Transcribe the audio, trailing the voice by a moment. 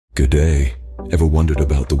G'day. Ever wondered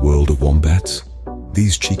about the world of wombats?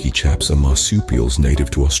 These cheeky chaps are marsupials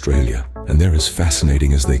native to Australia, and they're as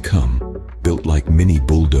fascinating as they come. Built like mini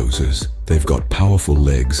bulldozers, they've got powerful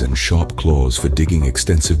legs and sharp claws for digging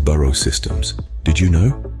extensive burrow systems. Did you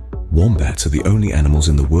know? Wombats are the only animals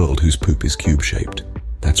in the world whose poop is cube-shaped.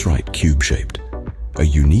 That's right, cube-shaped. A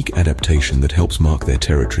unique adaptation that helps mark their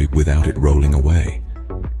territory without it rolling away.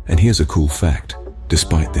 And here's a cool fact.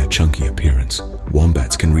 Despite their chunky appearance,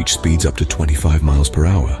 wombats can reach speeds up to 25 miles per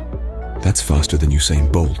hour. That's faster than Usain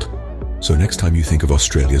Bolt. So next time you think of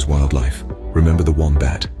Australia's wildlife, remember the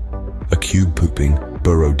wombat, a cube-pooping,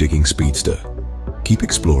 burrow-digging speedster. Keep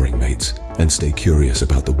exploring, mates, and stay curious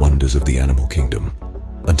about the wonders of the animal kingdom.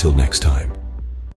 Until next time.